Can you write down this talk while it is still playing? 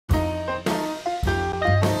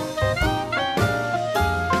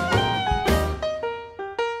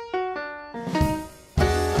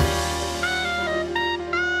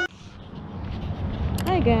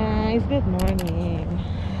Good morning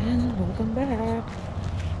and welcome back.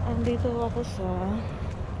 Andito ako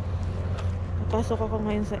papasok ako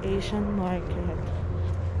ngayon sa Asian market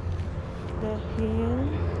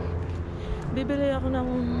dahil bibili ako ng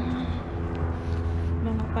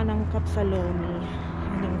mga panangkap sa Lomi.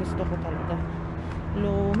 Yun ang gusto ko talaga,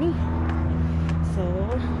 Lomi. So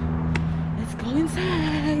let's go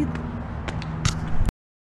inside.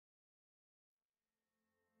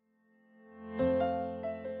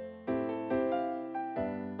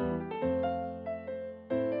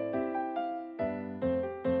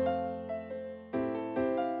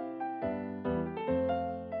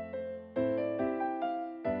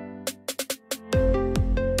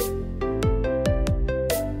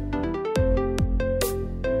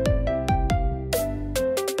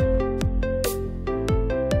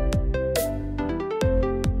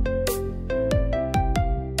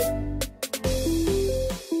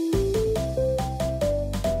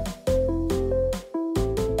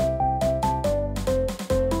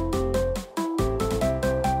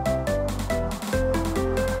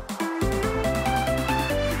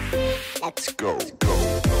 Let's go.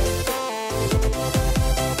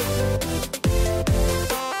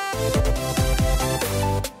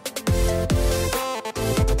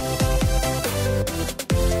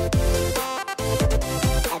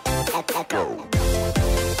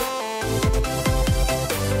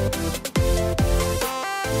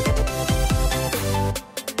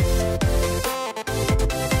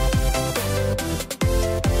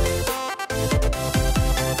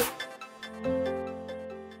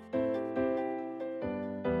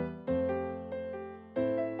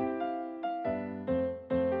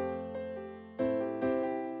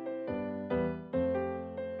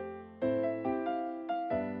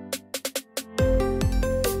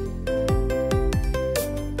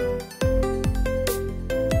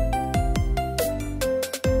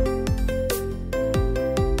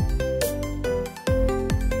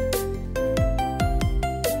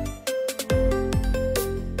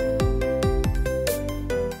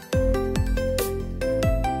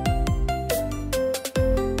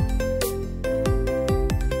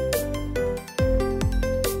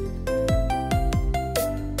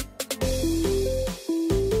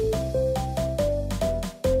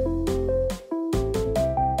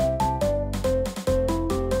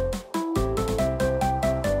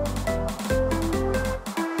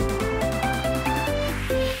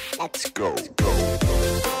 Let's go.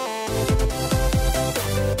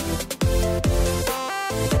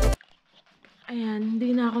 Ayan,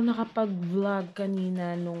 hindi na ako nakapag-vlog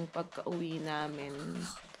kanina nung pagka-uwi namin.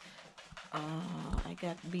 I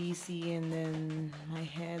got busy and then my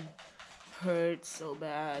head hurts so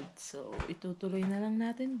bad. So, itutuloy na lang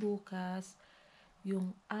natin bukas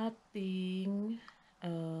yung ating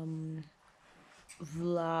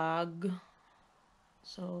vlog.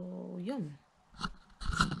 So, yun.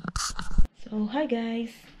 So, hi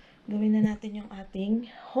guys! Gawin na natin yung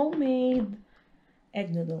ating homemade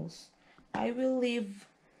egg noodles. I will leave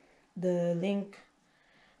the link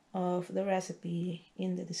of the recipe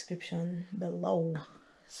in the description below.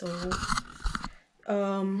 So,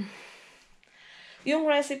 yung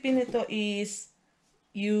recipe nito is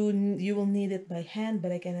you will need it by hand,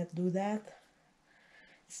 but I cannot do that.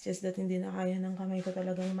 It's just that hindi na kaya ng kamay ko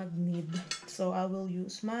talagang mag-knead. So, I will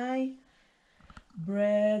use my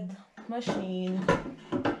bread machine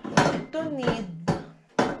to knead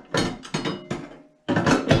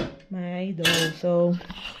my dough. So,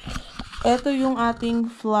 eto yung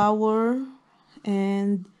ating flour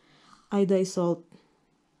and iodized salt.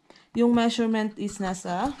 Yung measurement is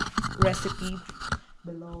nasa recipe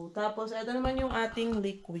below. Tapos, eto naman yung ating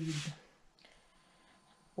liquid.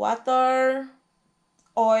 Water,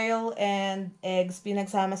 oil, and eggs.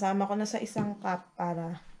 Pinagsama-sama ko na sa isang cup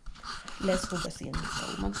para less hugasin.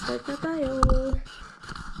 So, mag-start na tayo.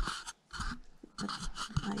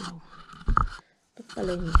 Ayaw. Ba't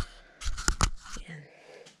pala niya? Ayan.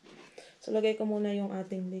 So, lagay ko muna yung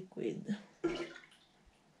ating liquid.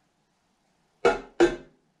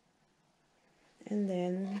 And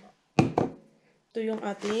then, ito yung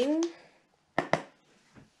ating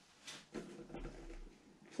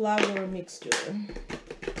flour mixture.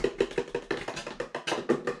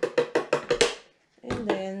 And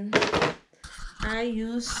then, I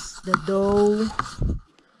use the dough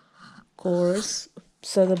course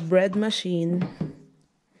so the bread machine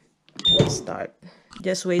will start.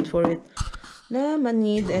 Just wait for it na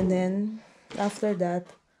ma-knead, and then after that,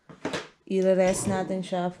 i-rest natin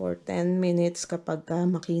siya for 10 minutes kapag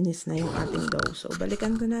makinis na yung ating dough. So,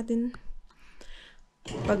 balikan ko natin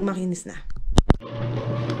pag makinis na.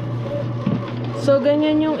 So,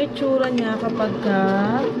 ganyan yung itsura niya kapag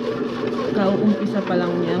Kauumpisa pa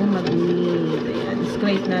lang niyang mag-knead. Ayan,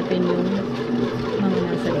 scrape natin yung mga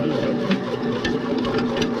nasa gilid.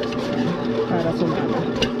 Para sumama.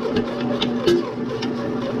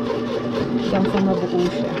 Hanggang sa mabuo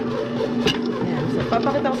siya. Ayan, so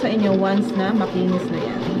papakita ko sa inyo once na makinis na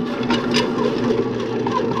yan.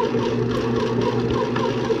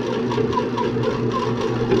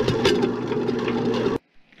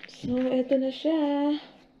 So, eto na siya.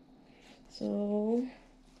 So,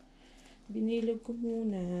 binilog ko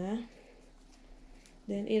muna.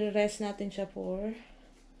 Then, i-rest natin siya for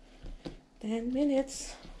 10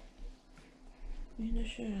 minutes. Ayan na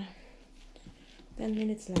siya. 10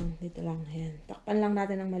 minutes lang. Dito lang. Ayan. Takpan lang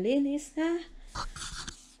natin ng malinis na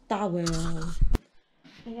towel.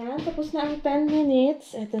 Ayan. Tapos na ang 10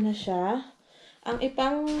 minutes. Ito na siya. Ang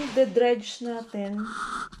ipang dredge natin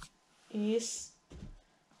is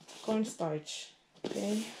cornstarch.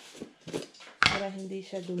 Okay? Para hindi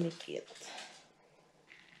siya dumikit.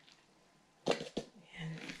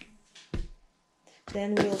 Ayan. Then,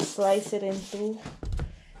 we'll slice it into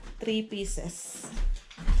 3 pieces.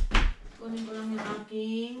 Kunin ko lang yung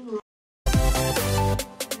aking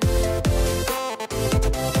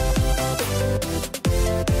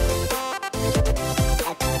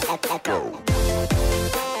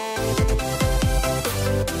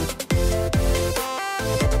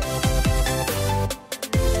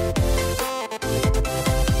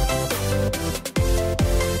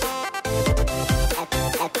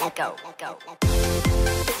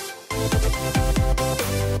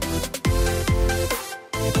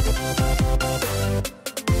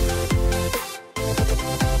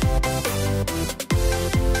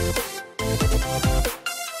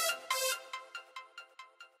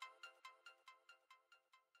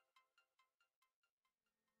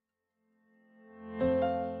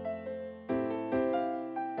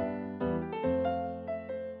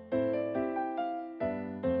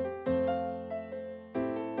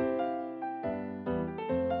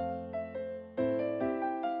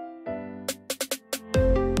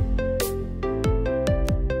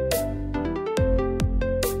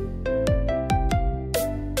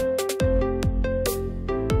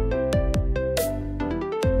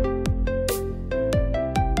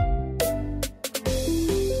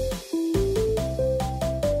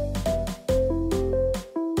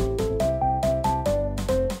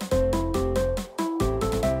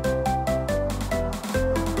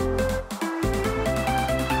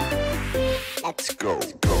Let's go.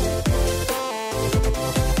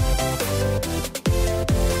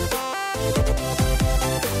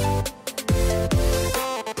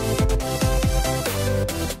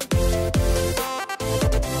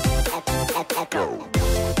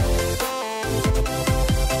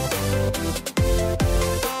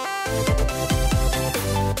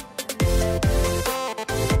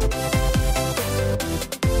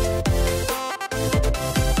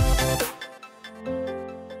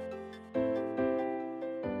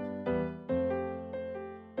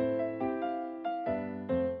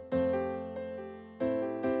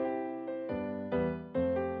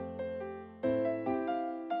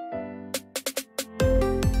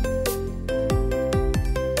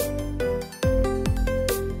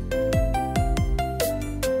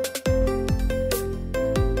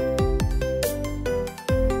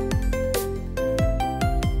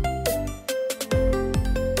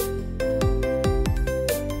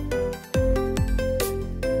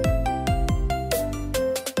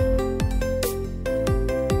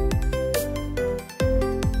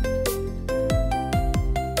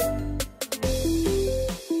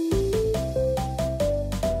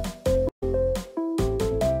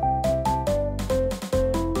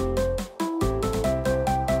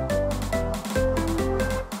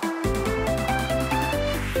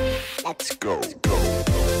 Let's go.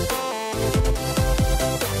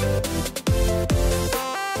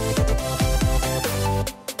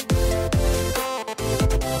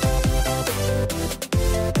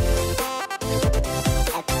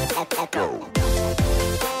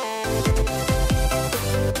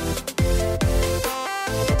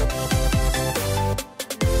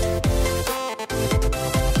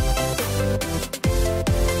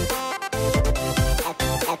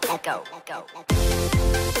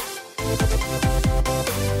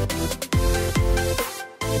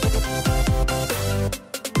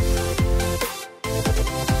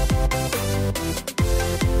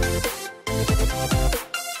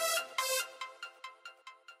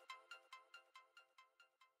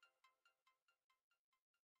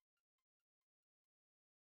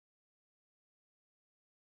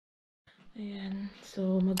 Ayan.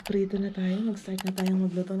 So, magprito na tayo. Mag-start na tayong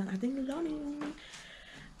magluto ng ating lomi.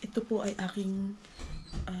 Ito po ay aking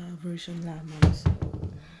version lamang. So,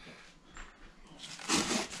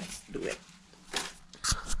 let's do it.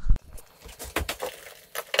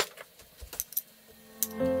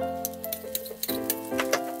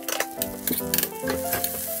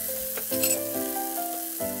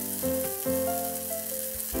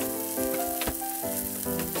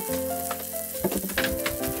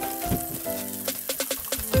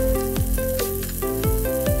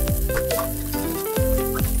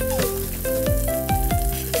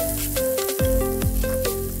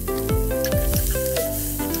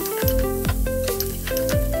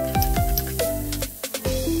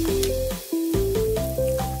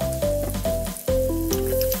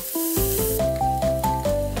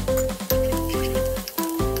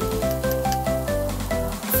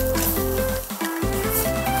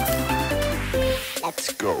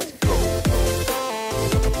 Let's go.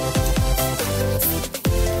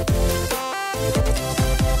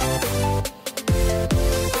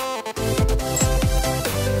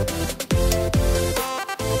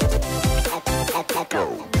 Go.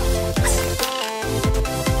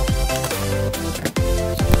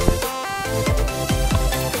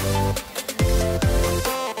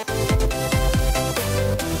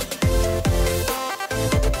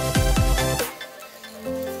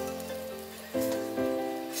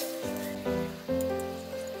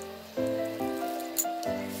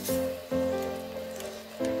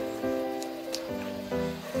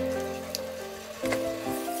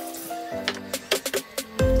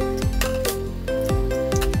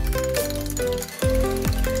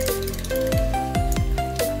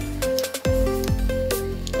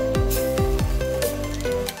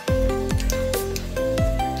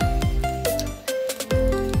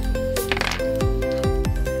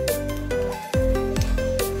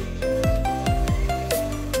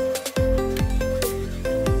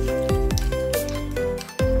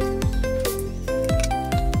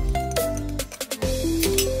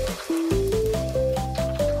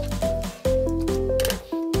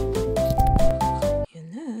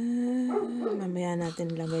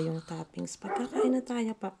 Natin lagay yung toppings. Pagkakain na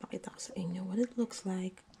tayo, papakita ko sa inyo what it looks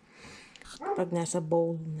like pag nasa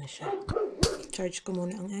bowl na siya. Charge ko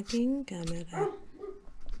muna ang aking camera.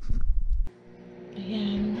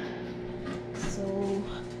 Ayan. So,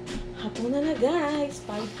 hapon na guys.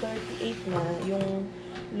 5:38 na. Yung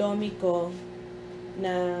lomi ko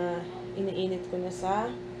na iniinit ko na sa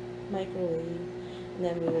microwave. And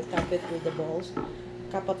then we will tap it with the balls.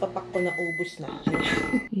 Kapapapak ko na ubos na.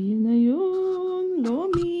 Ayan na yun.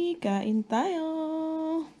 Lomi. Kain tayo.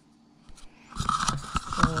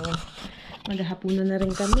 So, maghahapunan na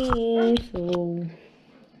rin kami. So,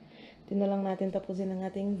 ito na lang natin tapusin ang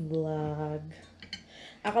ating vlog.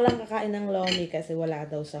 Ako lang kakain ng lomi kasi wala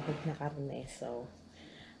daw sahog na karne. So,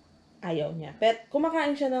 ayaw niya. Pero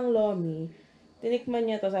kumakain siya ng lomi. Tinikman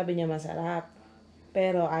niya to, sabi niya masarap.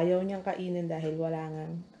 Pero ayaw niyang kainin dahil wala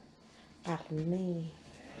ngang karne.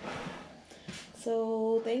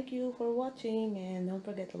 So, thank you for watching and don't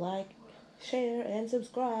forget to like, share, and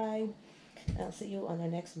subscribe. I'll see you on our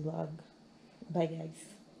next vlog. Bye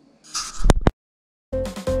guys.